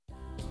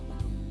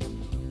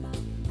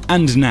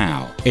And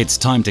now, it's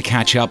time to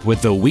catch up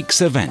with the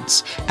week's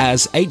events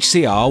as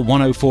HCR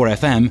 104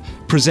 FM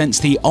presents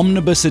the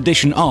omnibus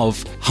edition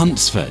of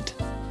Huntsford.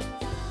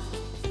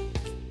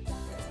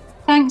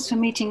 Thanks for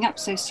meeting up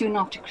so soon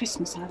after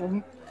Christmas,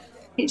 Adam.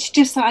 It's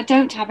just that I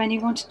don't have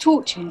anyone to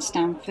talk to in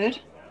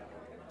Stamford.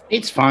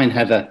 It's fine,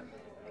 Heather.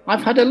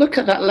 I've had a look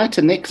at that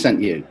letter Nick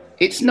sent you.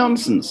 It's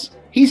nonsense.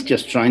 He's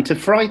just trying to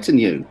frighten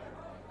you.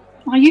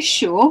 Are you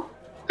sure?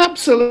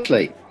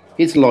 Absolutely.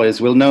 His lawyers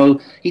will know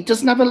he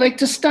doesn't have a leg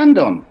to stand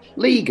on,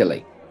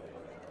 legally.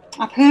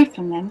 I've heard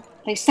from them.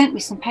 They sent me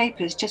some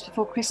papers just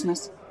before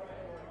Christmas.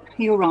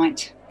 You're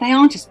right. They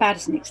aren't as bad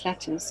as Nick's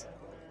letters.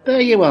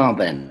 There you are,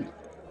 then.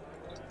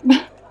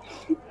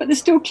 But they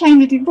still claim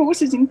the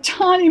divorce is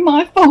entirely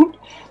my fault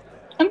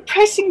and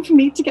pressing for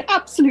me to get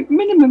absolute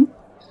minimum.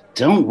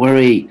 Don't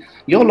worry.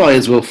 Your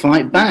lawyers will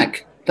fight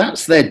back.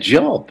 That's their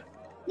job.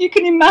 You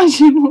can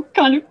imagine what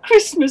kind of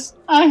Christmas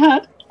I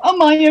had on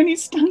my own in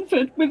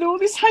Stamford with all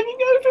this hanging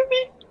over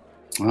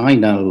me. I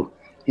know.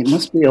 It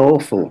must be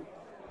awful.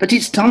 But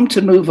it's time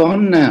to move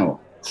on now.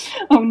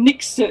 Oh,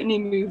 Nick certainly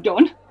moved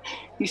on.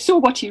 You saw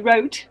what he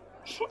wrote.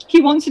 He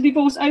wants a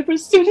divorce over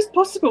as soon as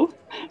possible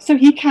so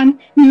he can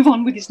move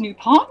on with his new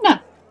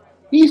partner.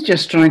 He's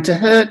just trying to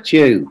hurt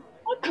you.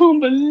 I can't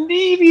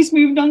believe he's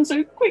moved on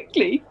so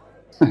quickly.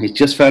 He's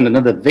just found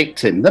another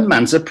victim. The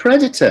man's a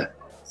predator.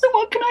 So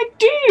what can I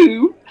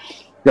do?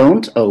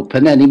 Don't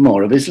open any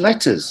more of his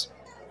letters.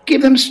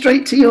 Give them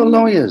straight to your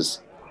lawyers.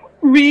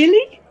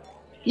 Really?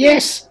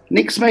 Yes,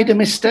 Nick's made a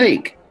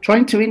mistake,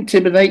 trying to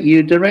intimidate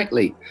you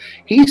directly.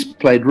 He's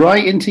played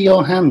right into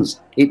your hands.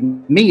 It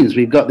means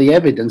we've got the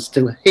evidence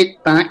to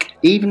hit back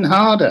even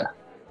harder.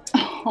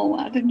 Oh,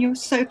 Adam, you're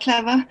so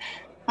clever.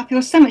 I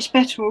feel so much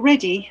better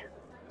already.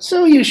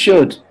 So you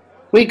should.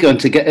 We're going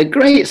to get a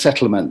great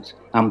settlement,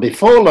 and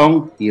before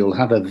long, you'll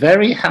have a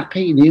very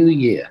happy new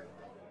year.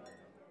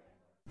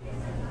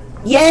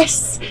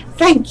 Yes,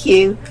 thank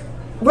you.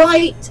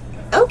 Right,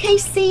 okay,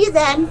 see you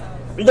then.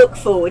 Look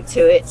forward to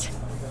it.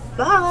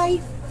 Bye.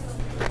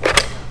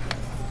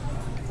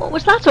 What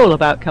was that all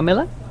about,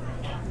 Camilla?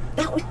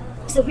 That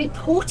was a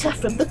reporter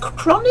from the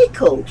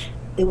Chronicle.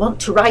 They want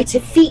to write a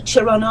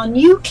feature on our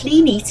new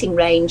clean eating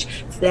range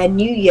for their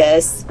New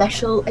Year's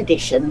special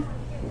edition.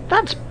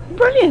 That's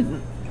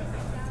brilliant.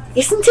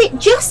 Isn't it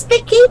just,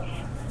 Vicky?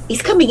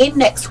 He's coming in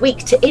next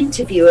week to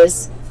interview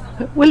us.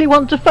 Will he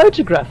want to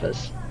photograph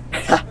us?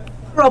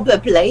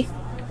 Probably.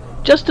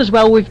 Just as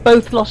well we've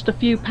both lost a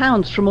few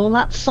pounds from all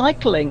that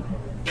cycling.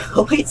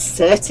 Oh, it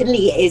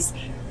certainly is.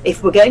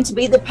 If we're going to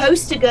be the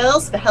poster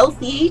girls for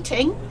healthy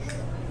eating.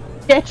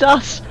 Get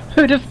us!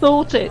 Who'd have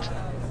thought it?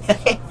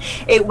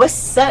 It was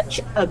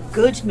such a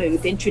good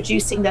move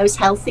introducing those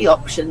healthy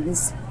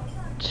options.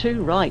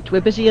 Too right,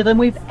 we're busier than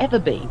we've ever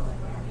been.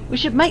 We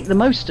should make the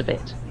most of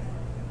it.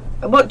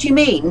 What do you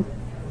mean?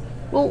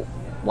 Well,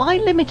 why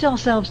limit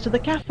ourselves to the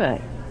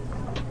cafe?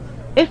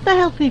 If the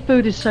healthy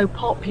food is so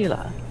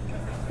popular,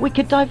 we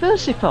could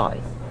diversify.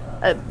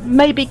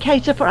 Maybe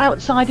cater for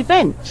outside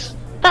events.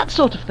 That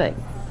sort of thing.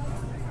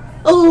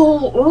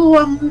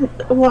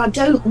 I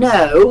don't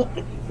know.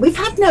 We've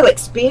had no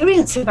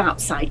experience of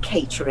outside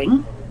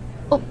catering.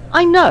 Well,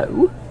 I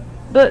know,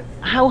 but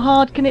how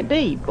hard can it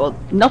be? Well,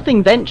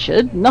 nothing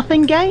ventured,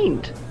 nothing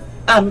gained.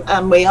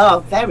 And we are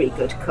very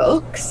good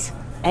cooks.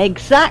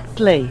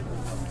 Exactly.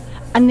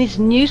 And these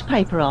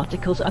newspaper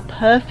articles are a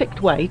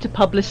perfect way to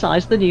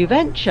publicise the new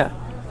venture.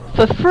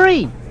 For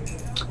free.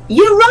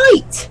 You're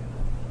right.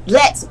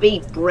 Let's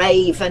be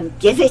brave and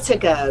give it a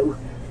go.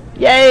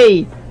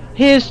 Yay!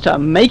 Here's to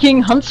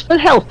making Huntsford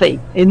healthy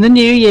in the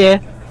new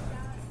year.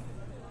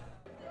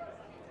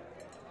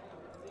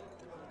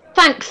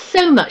 Thanks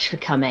so much for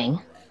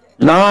coming.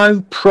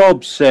 No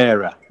probs,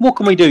 Sarah. What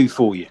can we do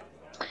for you?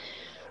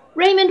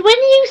 Raymond, when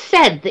you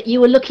said that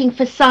you were looking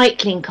for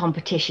cycling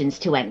competitions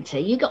to enter,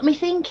 you got me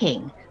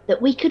thinking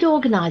that we could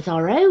organise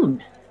our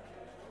own.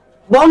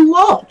 One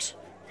what?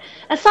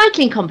 A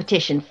cycling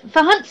competition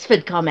for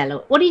Huntsford,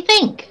 Carmelo. What do you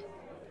think?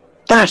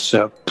 That's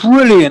a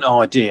brilliant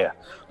idea.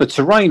 The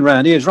terrain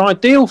round here is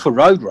ideal for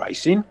road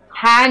racing.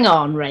 Hang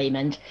on,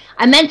 Raymond.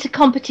 I meant a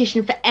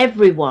competition for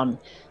everyone,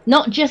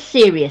 not just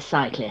serious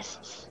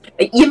cyclists.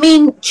 You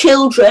mean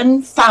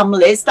children,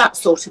 families, that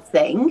sort of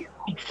thing?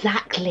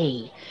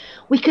 Exactly.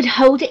 We could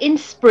hold it in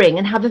spring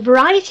and have a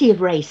variety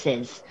of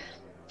races,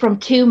 from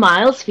 2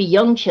 miles for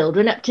young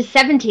children up to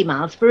 70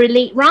 miles for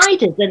elite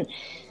riders. And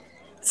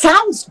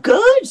sounds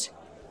good.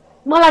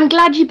 Well, I'm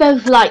glad you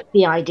both liked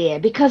the idea,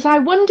 because I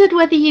wondered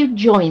whether you'd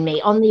join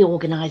me on the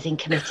organising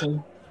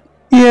committee.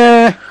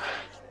 Yeah,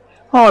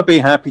 I'd be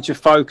happy to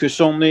focus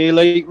on the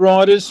elite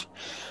riders.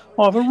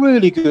 I have a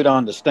really good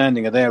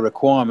understanding of their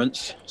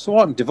requirements, so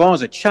I can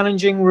devise a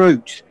challenging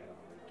route.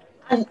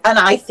 And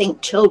I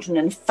think children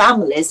and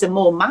families are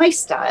more my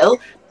style.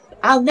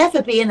 I'll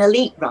never be an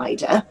elite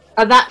rider.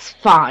 Oh, that's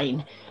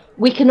fine.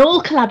 We can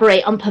all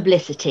collaborate on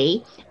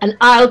publicity, and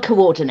I'll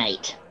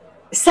coordinate.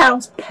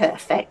 Sounds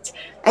perfect.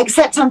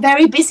 Except I'm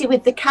very busy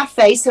with the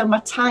cafe, so my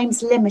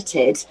time's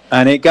limited.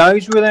 And it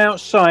goes without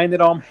saying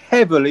that I'm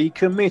heavily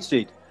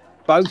committed.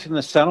 both in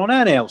the salon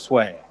and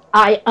elsewhere.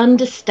 I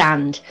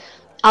understand.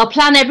 I'll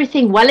plan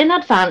everything well in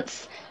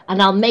advance,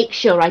 and I'll make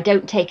sure I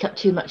don't take up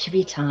too much of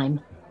your time.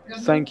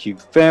 Thank you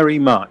very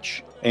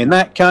much. In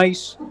that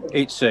case,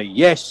 it's a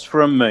yes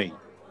from me.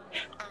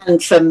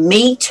 And for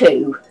me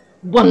too.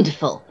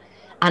 Wonderful.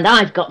 And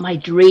I've got my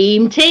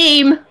dream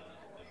team.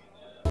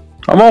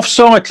 I'm off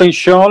cycling,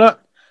 Charlotte,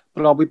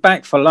 but I'll be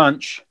back for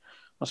lunch.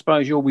 I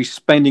suppose you'll be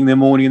spending the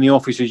morning in the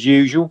office as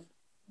usual.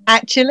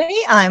 Actually,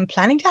 I'm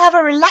planning to have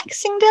a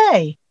relaxing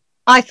day.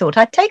 I thought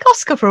I'd take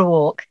Oscar for a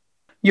walk.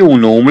 You're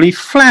normally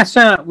flat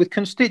out with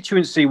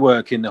constituency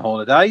work in the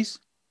holidays.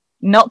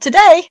 Not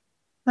today.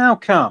 How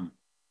come?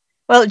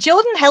 Well,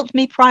 Jordan helped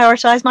me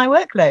prioritise my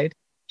workload.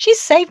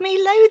 She's saved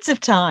me loads of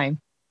time.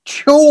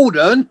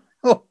 Jordan?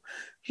 Oh,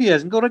 she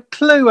hasn't got a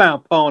clue how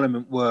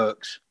Parliament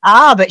works.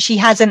 Ah, but she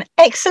has an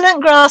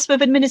excellent grasp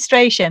of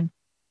administration.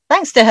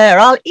 Thanks to her,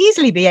 I'll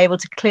easily be able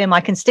to clear my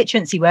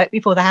constituency work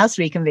before the House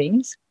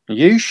reconvenes. Are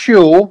you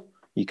sure?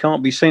 You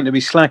can't be seen to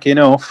be slacking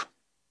off.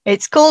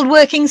 It's called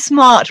working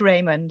smart,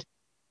 Raymond.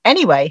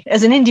 Anyway,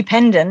 as an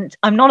independent,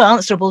 I'm not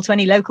answerable to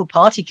any local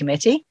party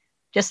committee,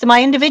 just to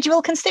my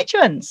individual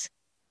constituents.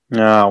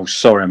 Oh,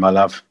 sorry, my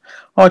love.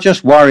 I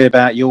just worry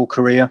about your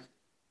career.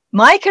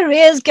 My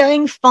career's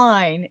going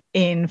fine.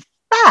 In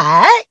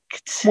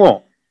fact...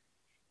 What?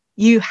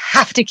 You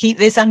have to keep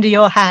this under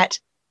your hat.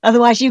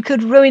 Otherwise you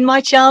could ruin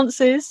my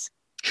chances.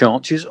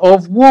 Chances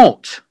of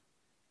what?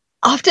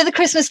 After the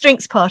Christmas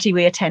drinks party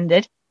we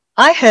attended,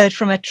 I heard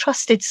from a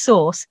trusted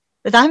source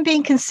that I'm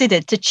being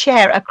considered to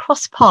chair a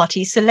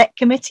cross-party select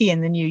committee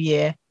in the new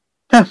year.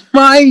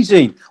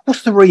 Amazing!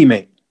 What's the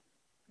remit?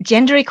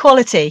 Gender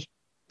equality.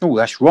 Oh,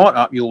 that's right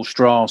up your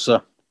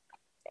strasser.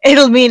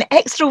 It'll mean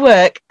extra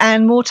work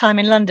and more time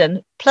in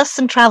London, plus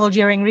some travel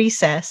during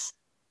recess.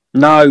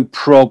 No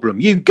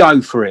problem. You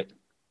go for it.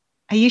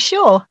 Are you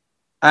sure?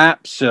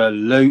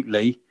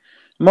 Absolutely.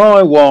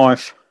 My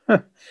wife,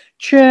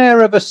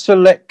 chair of a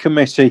select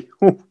committee.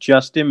 Oh,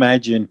 just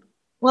imagine.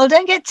 Well,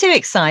 don't get too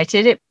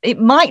excited. It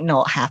might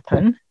not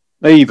happen.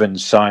 Even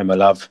so, my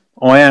love.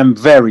 I am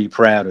very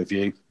proud of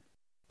you.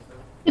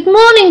 Good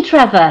morning,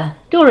 Trevor.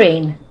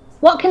 Doreen,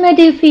 what can I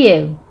do for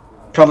you?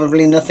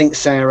 Probably nothing,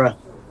 Sarah.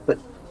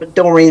 But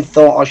Doreen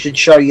thought I should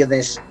show you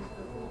this.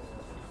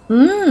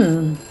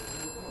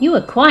 You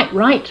were quite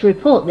right to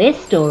report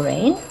this,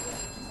 Doreen.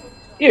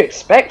 You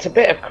expect a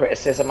bit of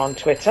criticism on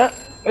Twitter,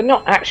 but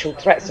not actual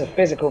threats of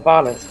physical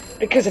violence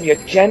because of your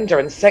gender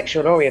and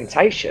sexual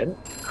orientation.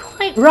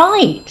 Quite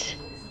right.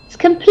 It's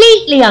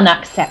completely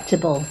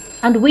unacceptable,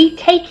 and we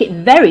take it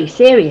very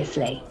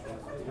seriously.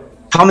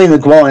 Tommy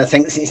Maguire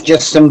thinks it's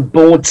just some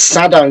bored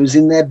saddos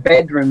in their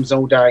bedrooms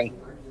all day.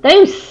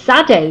 Those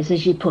saddos,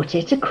 as you put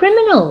it, are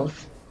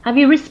criminals. Have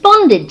you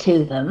responded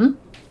to them?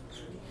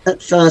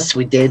 At first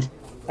we did.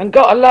 And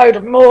got a load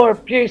of more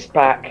abuse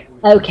back.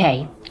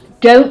 OK,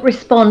 don't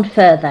respond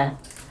further.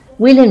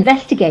 We'll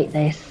investigate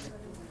this.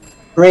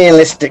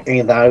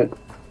 Realistically, though,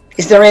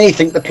 is there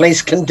anything the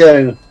police can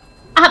do?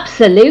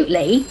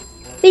 Absolutely.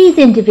 These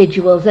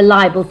individuals are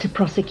liable to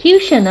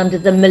prosecution under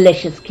the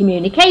Malicious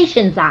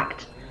Communications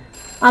Act.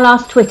 I'll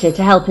ask Twitter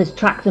to help us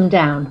track them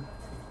down.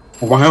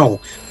 Wow.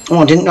 Oh,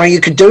 I didn't know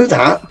you could do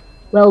that.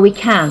 Well, we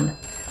can.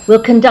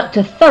 We'll conduct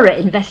a thorough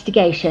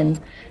investigation,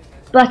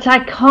 but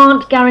I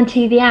can't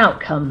guarantee the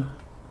outcome.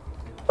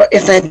 But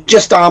if they're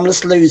just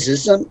harmless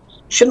losers,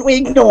 shouldn't we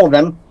ignore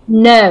them?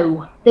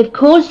 No. They've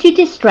caused you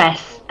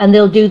distress, and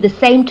they'll do the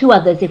same to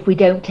others if we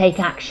don't take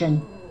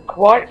action.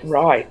 Quite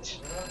right.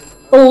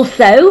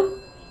 Also,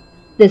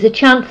 there's a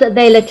chance that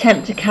they'll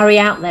attempt to carry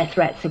out their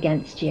threats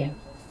against you.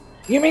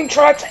 You mean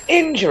try to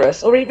injure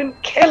us or even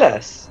kill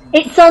us?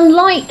 It's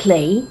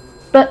unlikely,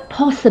 but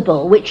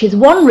possible, which is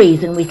one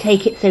reason we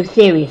take it so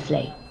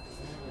seriously.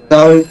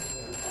 So,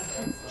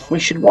 we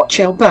should watch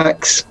our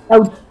backs.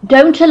 Oh,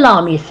 don't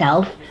alarm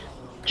yourself.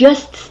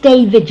 Just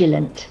stay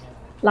vigilant.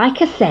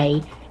 Like I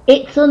say,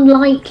 it's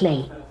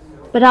unlikely,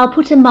 but I'll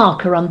put a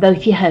marker on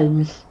both your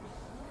homes.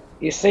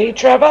 You see,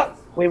 Trevor?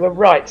 We were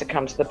right to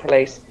come to the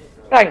police.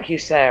 Thank you,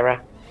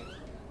 Sarah.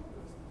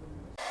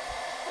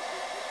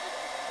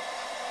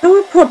 How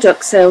are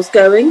product sales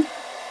going?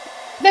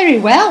 Very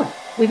well.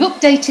 We've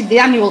updated the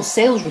annual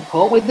sales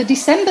report with the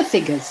December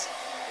figures.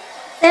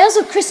 Sales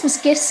of Christmas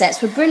gift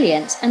sets were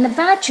brilliant and the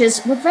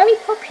vouchers were very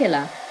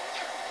popular.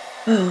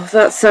 Oh,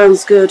 that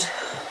sounds good.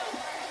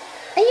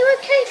 Are you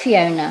okay,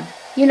 Fiona?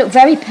 You look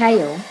very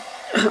pale.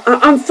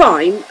 I'm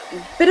fine.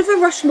 Bit of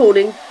a rush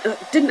morning.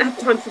 Didn't have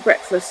time for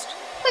breakfast.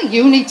 Well,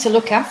 you need to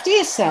look after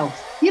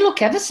yourself. You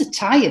look ever so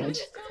tired.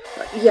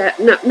 Yeah,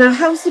 now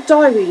how's the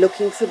diary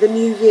looking for the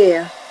new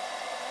year?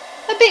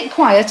 A bit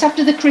quiet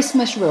after the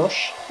Christmas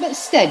rush, but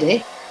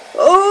steady.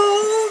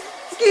 Oh,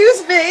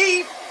 excuse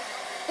me.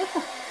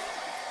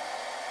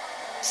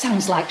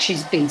 Sounds like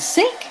she's been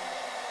sick.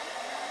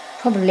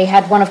 Probably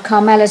had one of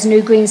Carmela's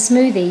new green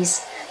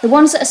smoothies, the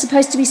ones that are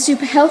supposed to be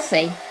super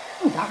healthy.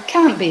 Oh, that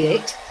can't be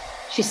it.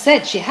 She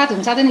said she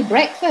hadn't had any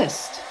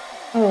breakfast.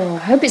 Oh, I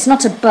hope it's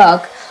not a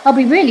bug. I'll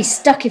be really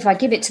stuck if I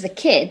give it to the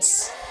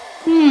kids.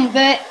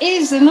 There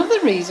is another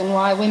reason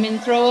why women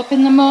throw up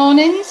in the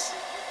mornings.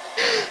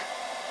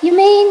 You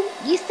mean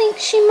you think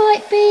she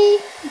might be?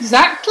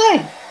 Exactly.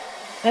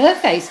 Her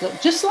face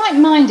looked just like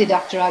mine did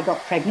after I got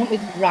pregnant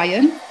with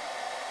Ryan.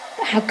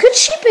 But how could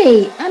she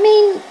be? I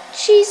mean,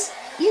 she's,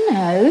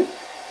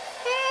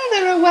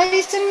 There are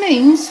ways and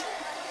means.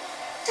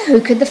 So who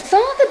could the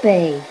father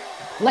be?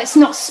 Let's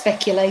not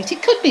speculate.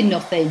 It could be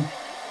nothing.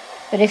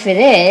 But if it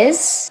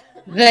is...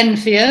 Then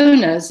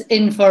Fiona's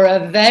in for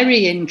a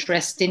very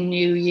interesting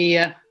new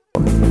year.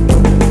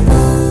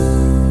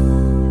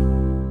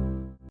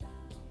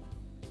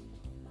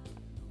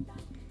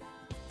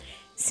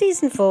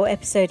 Season 4,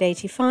 Episode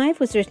 85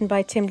 was written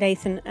by Tim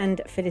Lathan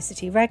and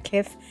Felicity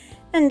Radcliffe,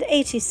 and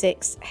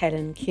 86,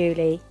 Helen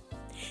Cooley.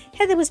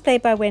 Heather was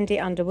played by Wendy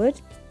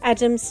Underwood,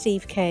 Adam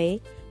Steve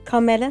Kay,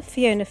 Carmela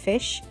Fiona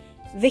Fish,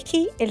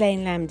 Vicky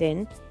Elaine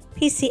Lambdin,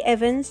 PC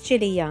Evans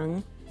Gilly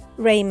Young,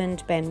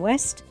 Raymond Ben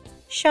West,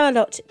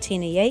 Charlotte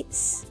Tina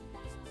Yates,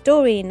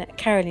 Doreen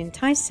Carolyn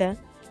Tyser,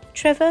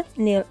 Trevor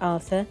Neil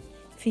Arthur,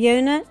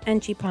 Fiona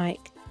Angie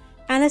Pike,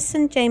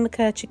 Alison J.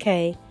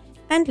 McCurcher-Kay,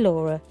 and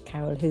Laura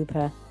Carol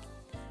Hooper.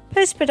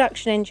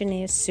 Post-production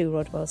engineers Sue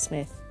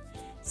Rodwell-Smith.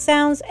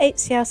 Sounds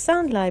HCR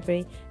Sound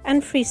Library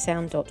and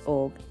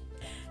freesound.org.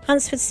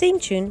 Hunsford's theme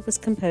tune was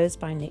composed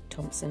by Nick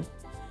Thompson.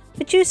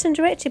 Produced and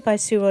directed by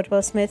Sue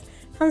Rodwell-Smith,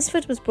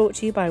 Hunsford was brought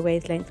to you by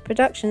Wavelength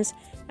Productions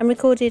and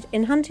recorded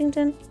in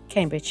Huntingdon,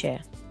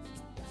 Cambridgeshire.